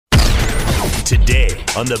today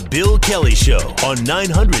on The Bill Kelly Show on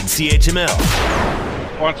 900 CHML.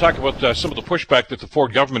 I want to talk about some of the pushback that the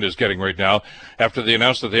Ford government is getting right now after they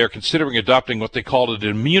announced that they are considering adopting what they call an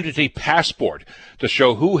immunity passport to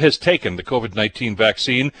show who has taken the COVID-19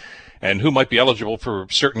 vaccine and who might be eligible for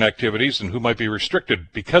certain activities and who might be restricted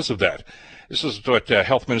because of that. This is what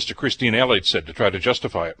Health Minister Christine Elliott said to try to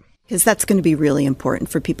justify it. Because that's going to be really important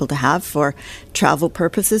for people to have for travel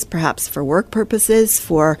purposes, perhaps for work purposes,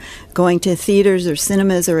 for going to theaters or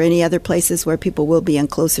cinemas or any other places where people will be in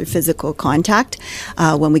closer physical contact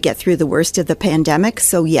when we get through the worst of the pandemic.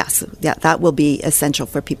 So yes, that will be essential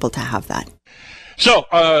for people to have that.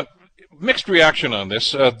 So, mixed reaction on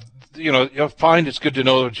this. You'll find it's good to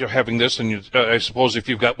know that you're having this, and I suppose if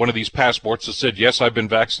you've got one of these passports that said, yes, I've been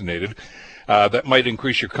vaccinated, that might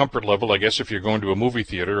increase your comfort level, I guess, if you're going to a movie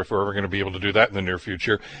theater, if we're ever going to be able to do that in the near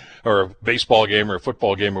future, or a baseball game or a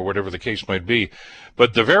football game or whatever the case might be.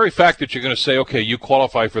 But the very fact that you're going to say, okay, you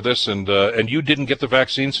qualify for this and you didn't get the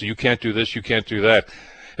vaccine, so you can't do this, you can't do that,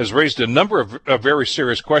 has raised a number of very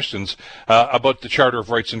serious questions about the Charter of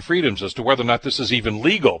Rights and Freedoms as to whether or not this is even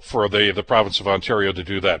legal for the province of Ontario to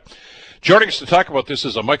do that. Joining us to talk about this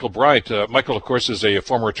is Michael Bryant. Michael, of course, is a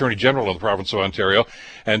former Attorney General of the province of Ontario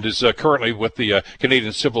and is currently with the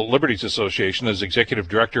Canadian Civil Liberties Association as Executive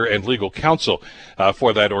Director and Legal Counsel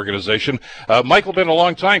for that organization. Michael, been a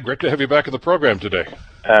long time. Great to have you back on the program today.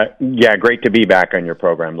 Yeah, great to be back on your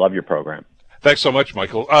program. Love your program. Thanks so much,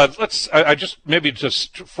 Michael. I just maybe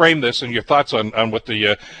just frame this and your thoughts on what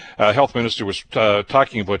the health minister was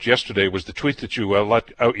talking about yesterday was the tweet that you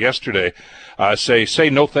let out yesterday. Say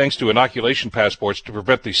no thanks to inoculation passports to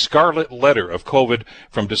prevent the scarlet letter of COVID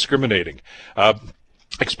from discriminating.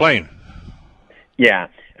 Explain. Yeah,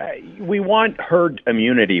 we want herd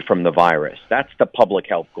immunity from the virus. That's the public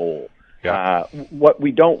health goal. Yeah. What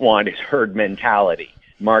we don't want is herd mentality,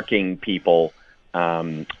 marking people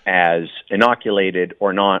as inoculated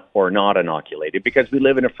or not inoculated, because we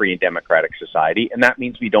live in a free and democratic society, and that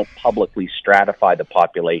means we don't publicly stratify the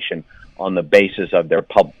population on the basis of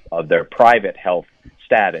their private health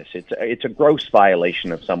status. It's a gross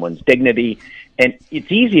violation of someone's dignity, and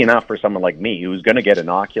it's easy enough for someone like me who's going to get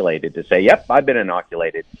inoculated to say, "Yep, I've been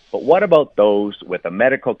inoculated." But what about those with a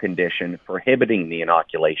medical condition prohibiting the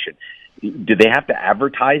inoculation? Do they have to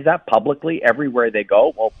advertise that publicly everywhere they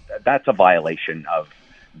go? Well, that's a violation of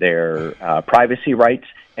their privacy rights.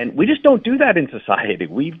 And we just don't do that in society.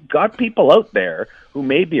 We've got people out there who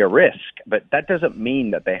may be a risk, but that doesn't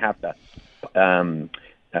mean that they have to,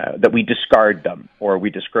 that we discard them or we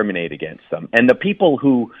discriminate against them. And the people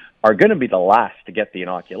who are going to be the last to get the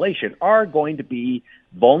inoculation are going to be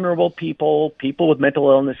vulnerable people, people with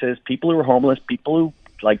mental illnesses, people who are homeless, people who,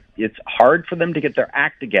 it's hard for them to get their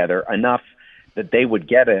act together enough that they would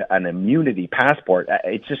get an immunity passport.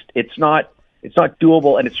 It's not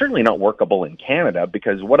doable, and it's certainly not workable in Canada,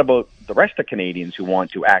 because what about the rest of Canadians who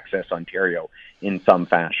want to access Ontario in some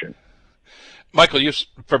fashion? Michael, you,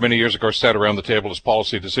 for many years, of course, sat around the table as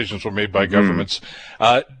policy decisions were made by governments.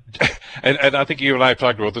 And I think you and I have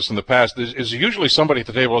talked about this in the past. Is usually somebody at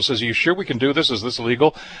the table who says, "Are you sure we can do this? Is this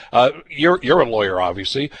legal?" You're a lawyer,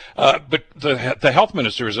 obviously, but the health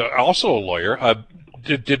minister is also a lawyer.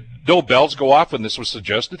 Did no bells go off when this was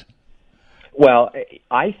suggested? Well,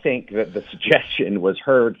 I think that the suggestion was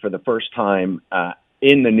heard for the first time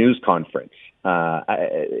in the news conference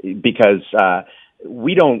because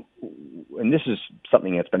we don't, and this is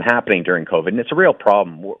something that's been happening during COVID, and it's a real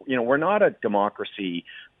problem. We're not a democracy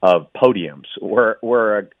of podiums.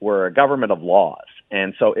 We're a government of laws.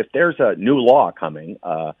 And so if there's a new law coming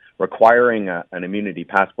requiring an immunity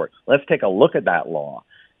passport, let's take a look at that law.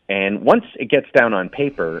 And once it gets down on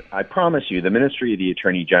paper, I promise you, the Ministry of the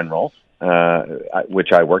Attorney General,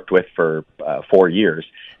 which I worked with for 4 years,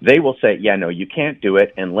 they will say, yeah, no, you can't do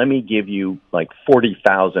it, and let me give you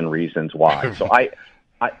 40,000 reasons why. So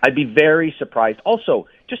I'd be very surprised. Also,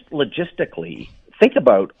 just logistically, think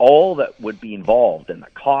about all that would be involved and the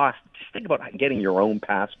cost. Just think about getting your own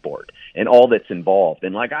passport and all that's involved.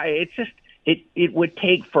 And it would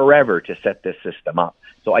take forever to set this system up.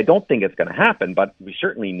 So I don't think it's going to happen, but we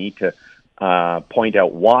certainly need to point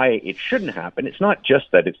out why it shouldn't happen. It's not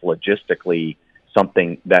just that it's logistically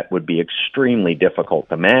something that would be extremely difficult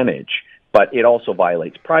to manage, but it also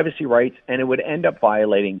violates privacy rights, and it would end up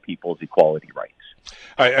violating people's equality rights.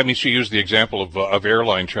 I mean, she used the example of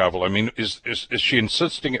airline travel. I mean, is she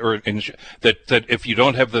insisting that if you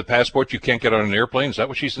don't have the passport, you can't get on an airplane? Is that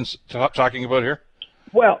what she's talking about here?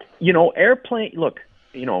 Well,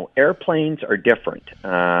 airplanes are different.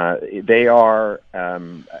 They are,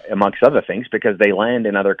 amongst other things, because they land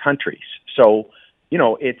in other countries. So,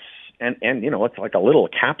 and it's like a little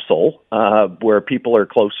capsule where people are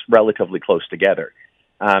relatively close together.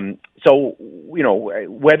 So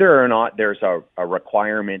whether or not there's a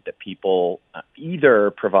requirement that people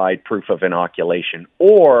either provide proof of inoculation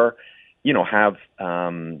or have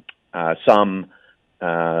some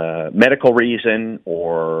medical reason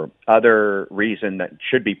or other reason that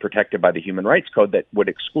should be protected by the Human Rights Code that would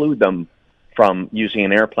exclude them from using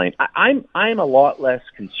an airplane. I'm a lot less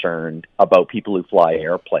concerned about people who fly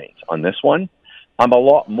airplanes on this one. I'm a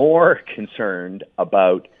lot more concerned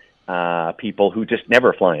about people who just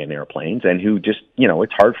never fly in airplanes and who just,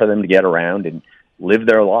 it's hard for them to get around and live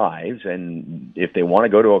their lives. And if they want to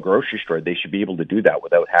go to a grocery store, they should be able to do that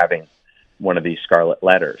without having one of these scarlet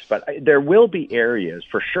letters. But there will be areas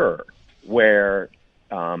for sure where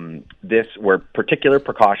where particular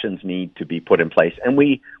precautions need to be put in place. And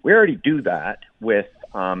we already do that with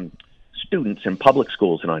students in public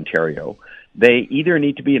schools in Ontario. They either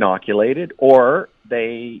need to be inoculated or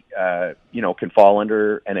they, can fall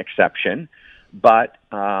under an exception. But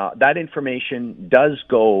that information does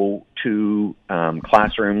go to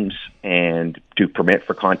classrooms and to permit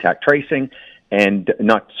for contact tracing, and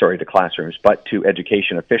to classrooms, but to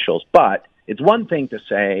education officials. But it's one thing to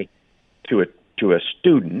say to a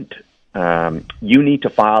student, you need to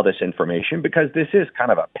file this information because this is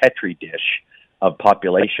kind of a petri dish of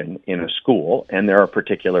population in a school, and there are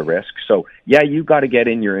particular risks. So, you've got to get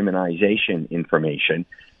in your immunization information.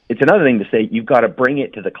 It's another thing to say you've got to bring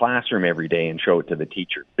it to the classroom every day and show it to the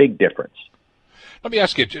teacher. Big difference. Let me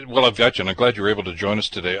ask you, well, I've got you, and I'm glad you were able to join us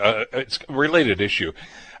today. It's a related issue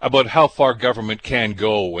about how far government can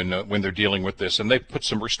go when they're dealing with this. And they've put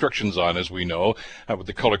some restrictions on, as we know, with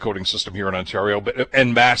the color coding system here in Ontario,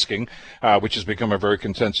 and masking, which has become a very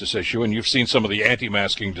consensus issue. And you've seen some of the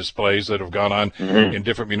anti-masking displays that have gone on in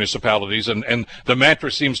different municipalities. And the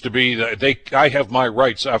mantra seems to be that I have my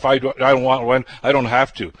rights. If I don't want one, I don't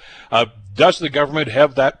have to. Does the government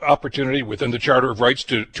have that opportunity within the Charter of Rights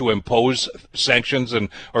to impose sanctions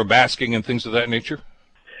or masking and things of that nature?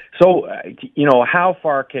 So, how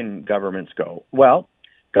far can governments go? Well,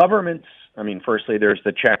 governments, firstly, there's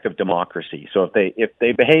the check of democracy. So if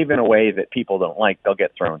they behave in a way that people don't like, they'll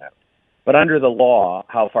get thrown out. But under the law,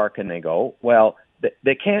 how far can they go? Well,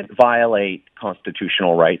 they can't violate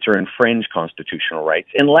constitutional rights or infringe constitutional rights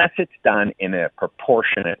unless it's done in a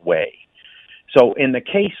proportionate way. So in the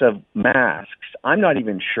case of masks, I'm not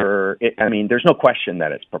even sure, there's no question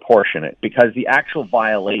that it's proportionate because the actual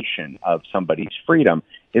violation of somebody's freedom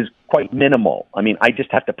is quite minimal. I just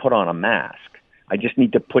have to put on a mask. I just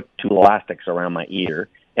need to put two elastics around my ear.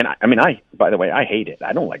 And by the way, I hate it.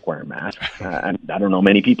 I don't like wearing masks. I don't know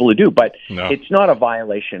many people who do, but It's not a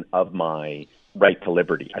violation of my right to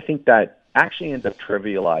liberty. I think that actually ends up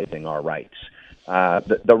trivializing our rights.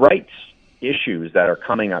 The rights issues that are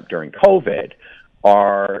coming up during COVID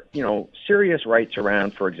are, serious rights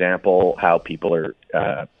around, for example, how people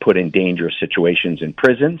are put in dangerous situations in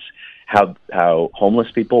prisons, how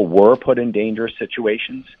homeless people were put in dangerous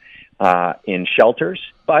situations in shelters.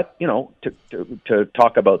 But, to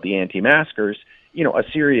talk about the anti-maskers, a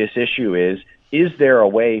serious issue is there a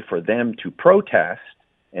way for them to protest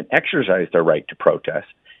and exercise their right to protest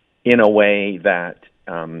in a way that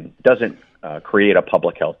doesn't create a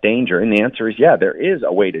public health danger? And the answer is, there is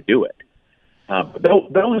a way to do it. But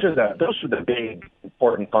those are the big,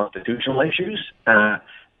 important constitutional issues.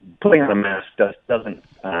 Putting on a mask doesn't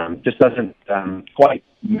quite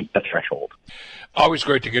meet the threshold. Always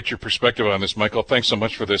great to get your perspective on this, Michael. Thanks so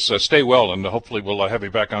much for this. Stay well, and hopefully we'll have you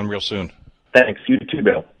back on real soon. Thanks. You too,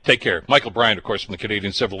 Bill. Take care. Michael Bryant, of course, from the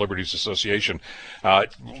Canadian Civil Liberties Association.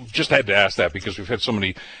 Just had to ask that because we've had so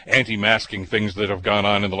many anti-masking things that have gone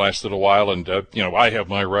on in the last little while, and, I have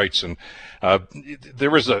my rights, and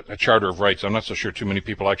there is a Charter of Rights. I'm not so sure too many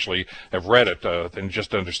people actually have read it and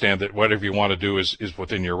just understand that whatever you want to do is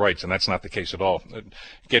within your rights, and that's not the case at all.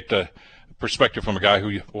 Get perspective from a guy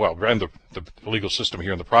who ran the legal system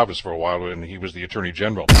here in the province for a while, and he was the Attorney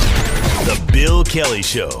General. The Bill Kelly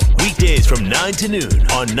Show, weekdays from 9 to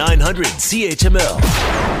noon on 900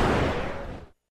 CHML.